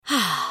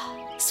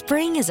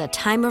Spring is a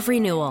time of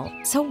renewal,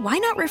 so why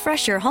not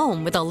refresh your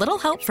home with a little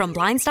help from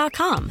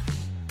Blinds.com?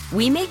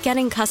 We make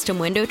getting custom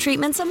window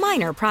treatments a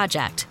minor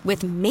project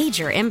with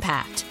major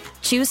impact.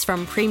 Choose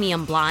from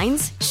premium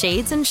blinds,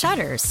 shades, and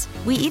shutters.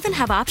 We even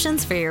have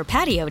options for your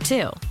patio,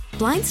 too.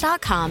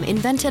 Blinds.com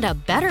invented a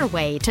better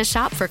way to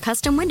shop for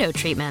custom window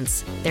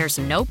treatments. There's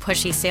no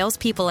pushy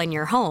salespeople in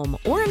your home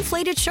or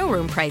inflated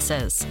showroom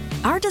prices.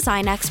 Our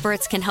design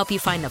experts can help you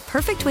find the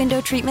perfect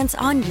window treatments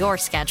on your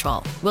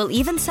schedule. We'll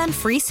even send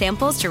free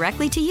samples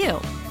directly to you.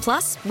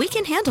 Plus, we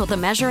can handle the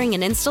measuring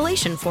and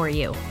installation for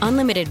you.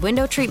 Unlimited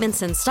window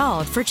treatments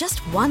installed for just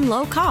one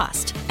low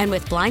cost. And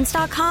with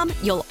Blinds.com,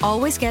 you'll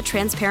always get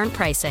transparent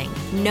pricing.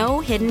 No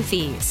hidden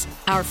fees.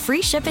 Our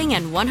free shipping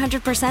and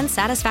 100%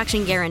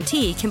 satisfaction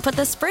guarantee can put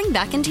the spring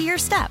back into your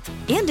step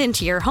and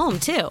into your home,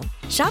 too.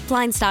 Shop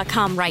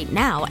Blinds.com right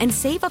now and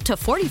save up to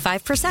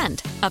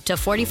 45%. Up to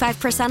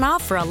 45%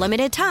 off for a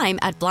limited time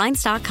at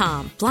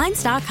Blinds.com.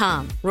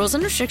 Blinds.com. Rules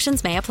and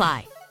restrictions may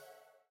apply.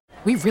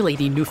 We really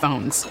need new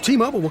phones.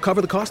 T-Mobile will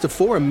cover the cost of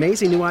 4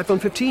 amazing new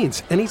iPhone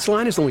 15s, and each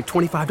line is only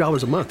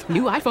 $25 a month.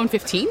 New iPhone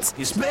 15s?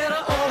 It's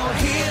better over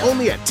here.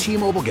 Only at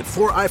T-Mobile, get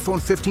 4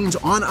 iPhone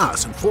 15s on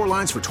us and 4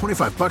 lines for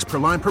 $25 per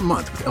line per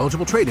month with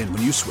eligible trade-in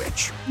when you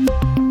switch.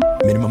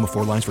 Minimum of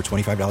 4 lines for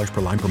 $25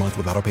 per line per month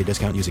with autopay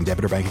discount using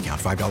debit or bank account.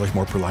 $5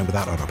 more per line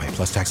without autopay,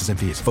 plus taxes and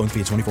fees. Phone fee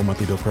at 24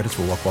 monthly bill credits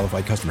for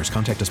well-qualified customers.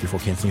 Contact us before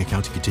canceling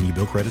account to continue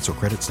bill credits or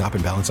credit stop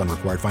and balance on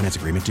required finance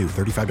agreement due.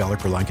 $35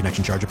 per line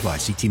connection charge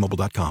applies. See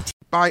T-Mobile.com.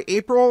 By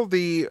April,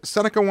 the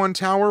Seneca One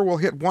Tower will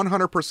hit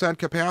 100%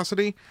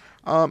 capacity.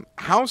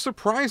 How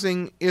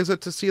surprising is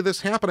it to see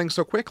this happening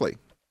so quickly?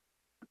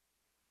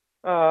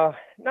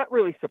 Not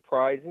really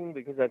surprising,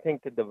 because I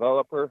think the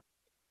developer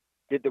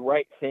did the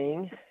right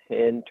thing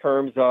in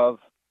terms of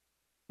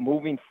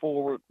moving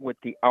forward with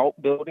the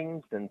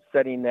outbuildings and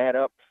setting that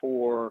up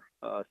for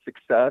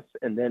success,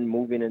 and then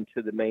moving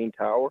into the main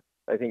tower.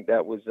 I think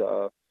that was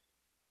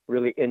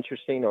really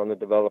interesting on the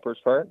developer's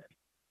part.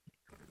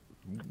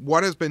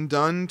 What has been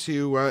done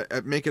to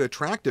make it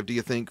attractive, do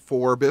you think,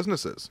 for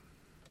businesses?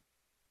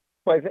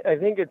 Well, I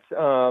think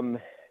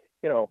it's,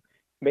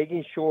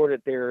 making sure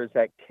that there's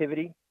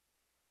activity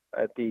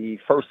at the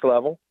first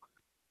level,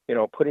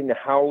 putting the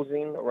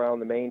housing around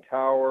the main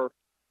tower,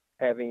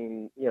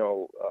 having,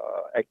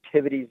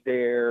 activities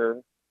there,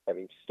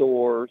 having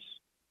stores.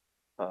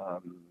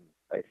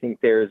 I think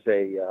there's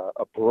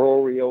a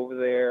brewery over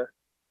there,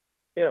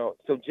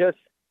 so just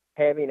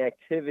having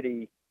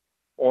activity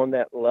on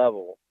that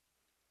level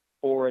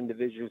for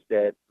individuals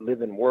that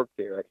live and work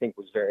there, I think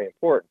was very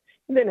important.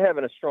 And then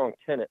having a strong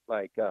tenant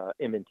like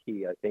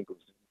M&T, I think was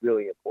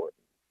really important.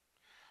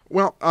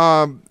 Well,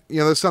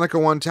 the Seneca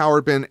One Tower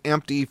had been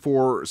empty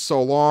for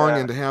so long,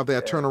 and to have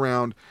that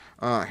turnaround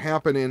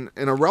happen in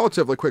a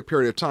relatively quick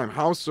period of time,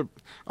 how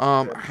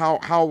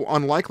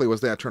unlikely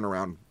was that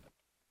turnaround?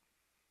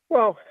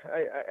 Well,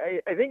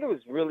 I think it was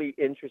really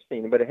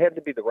interesting, but it had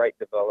to be the right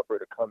developer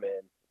to come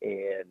in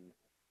and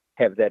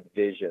have that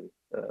vision.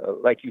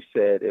 Like you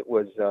said, it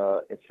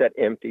sat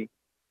empty.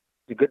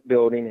 It's a good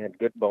building, had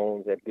good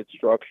bones, had good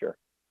structure.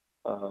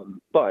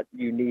 But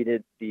you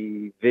needed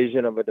the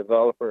vision of a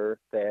developer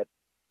that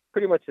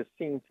pretty much has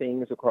seen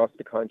things across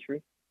the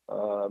country,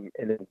 and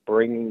then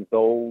bringing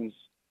those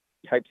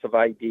types of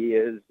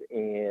ideas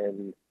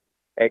and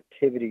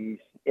activities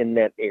in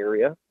that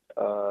area.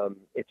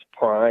 It's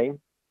prime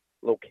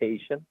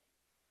location,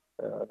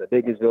 the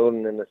biggest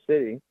building in the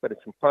city, but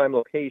it's a prime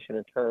location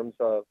in terms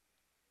of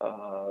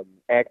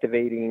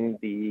activating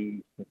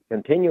the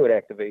continued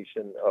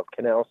activation of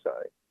Canal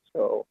Side.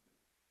 So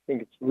I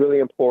think it's really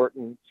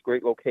important. It's a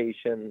great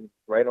location,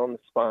 right on the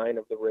spine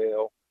of the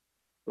rail.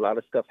 A lot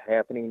of stuff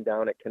happening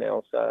down at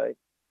Canal Side.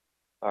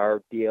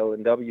 Our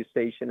DL&W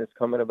station is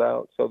coming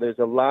about. So there's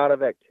a lot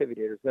of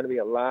activity. There's going to be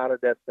a lot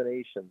of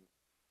destinations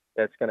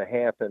that's going to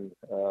happen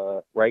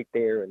right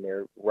there, and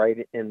they're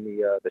right in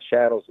the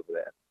shadows of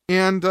that.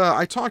 And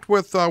I talked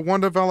with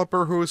one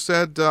developer who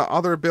said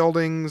other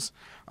buildings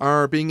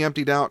are being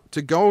emptied out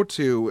to go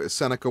to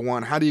Seneca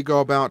One. How do you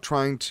go about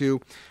trying to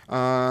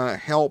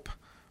help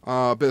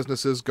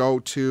businesses go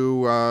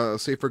to,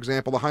 say, for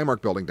example, the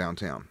Highmark building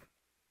downtown?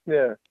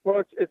 Yeah,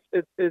 well,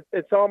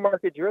 it's all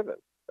market driven.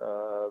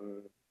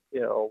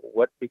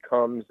 What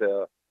becomes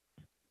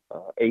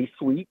A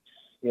suites,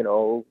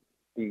 and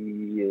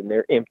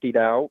they're emptied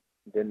out,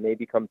 then they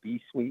become B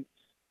suites,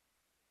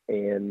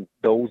 and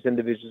those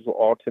individuals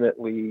will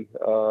ultimately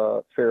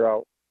fare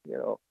out.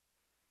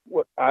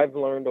 What I've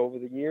learned over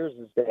the years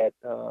is that,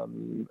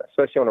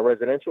 especially on the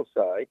residential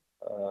side,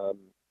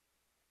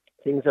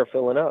 things are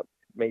filling up.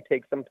 It may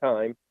take some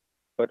time,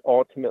 but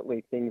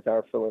ultimately things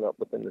are filling up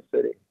within the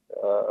city.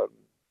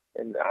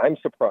 And I'm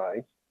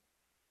surprised,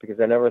 because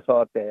I never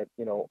thought that,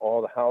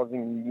 all the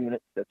housing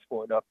units that's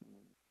going up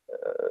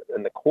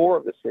in the core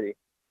of the city,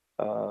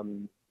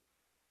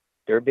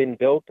 they're being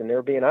built and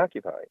they're being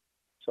occupied.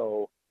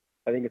 So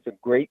I think it's a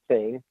great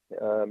thing.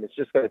 It's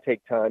just going to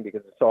take time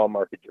because it's all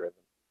market driven.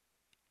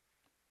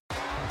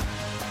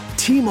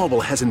 T-Mobile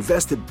has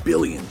invested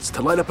billions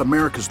to light up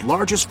America's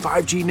largest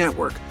 5G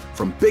network,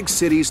 from big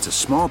cities to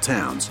small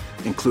towns,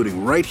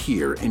 including right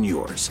here in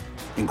yours.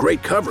 And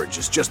great coverage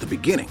is just the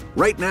beginning.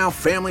 Right now,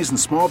 families and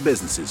small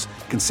businesses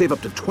can save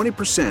up to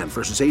 20%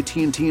 versus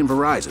AT&T and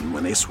Verizon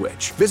when they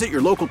switch. Visit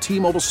your local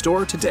T-Mobile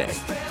store today.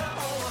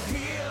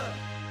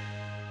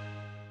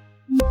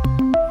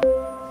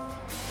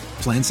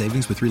 Plan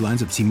savings with 3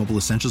 lines of T-Mobile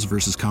Essentials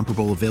versus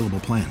comparable available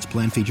plans.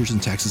 Plan features and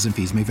taxes and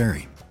fees may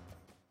vary.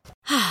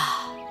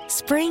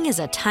 Spring is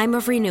a time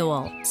of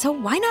renewal, so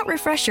why not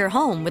refresh your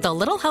home with a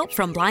little help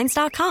from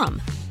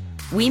Blinds.com?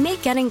 We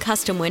make getting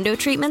custom window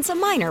treatments a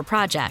minor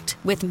project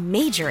with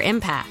major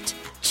impact.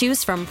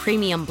 Choose from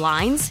premium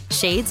blinds,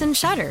 shades, and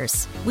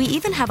shutters. We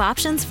even have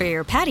options for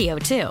your patio,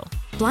 too.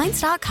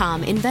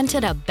 Blinds.com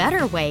invented a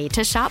better way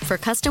to shop for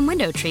custom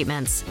window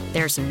treatments.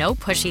 There's no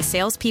pushy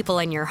salespeople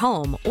in your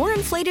home or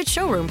inflated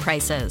showroom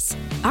prices.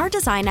 Our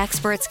design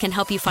experts can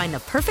help you find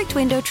the perfect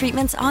window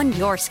treatments on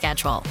your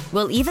schedule.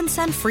 We'll even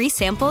send free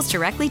samples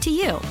directly to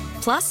you.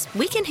 Plus,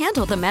 we can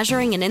handle the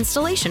measuring and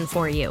installation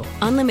for you.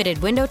 Unlimited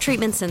window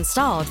treatments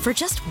installed for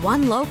just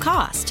one low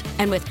cost.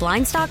 And with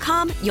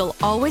Blinds.com, you'll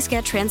always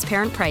get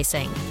transparent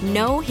pricing.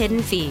 No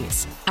hidden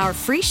fees. Our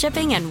free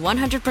shipping and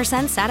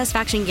 100%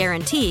 satisfaction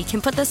guarantee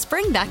can put the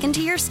spring back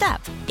into your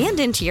step and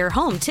into your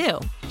home,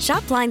 too.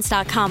 Shop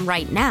Blinds.com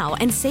right now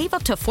and save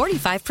up to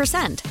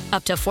 45%.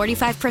 Up to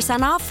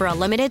 45% off for a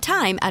limited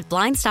time at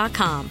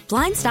Blinds.com.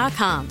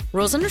 Blinds.com.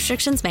 Rules and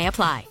restrictions may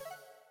apply.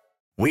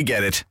 We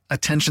get it.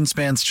 Attention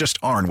spans just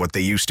aren't what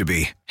they used to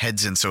be.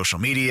 Heads in social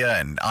media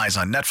and eyes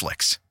on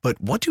Netflix. But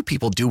what do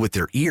people do with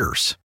their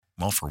ears?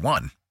 Well, for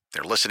one,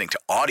 they're listening to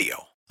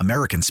audio.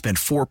 Americans spend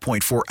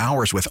 4.4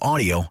 hours with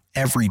audio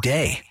every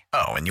day.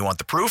 Oh, and you want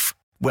the proof?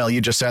 Well, you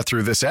just sat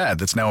through this ad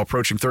that's now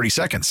approaching 30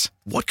 seconds.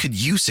 What could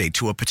you say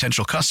to a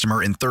potential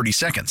customer in 30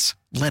 seconds?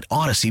 Let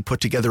Odyssey put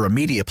together a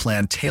media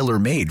plan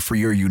tailor-made for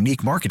your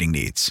unique marketing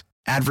needs.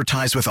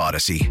 Advertise with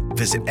Odyssey.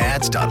 Visit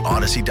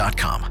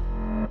ads.odyssey.com.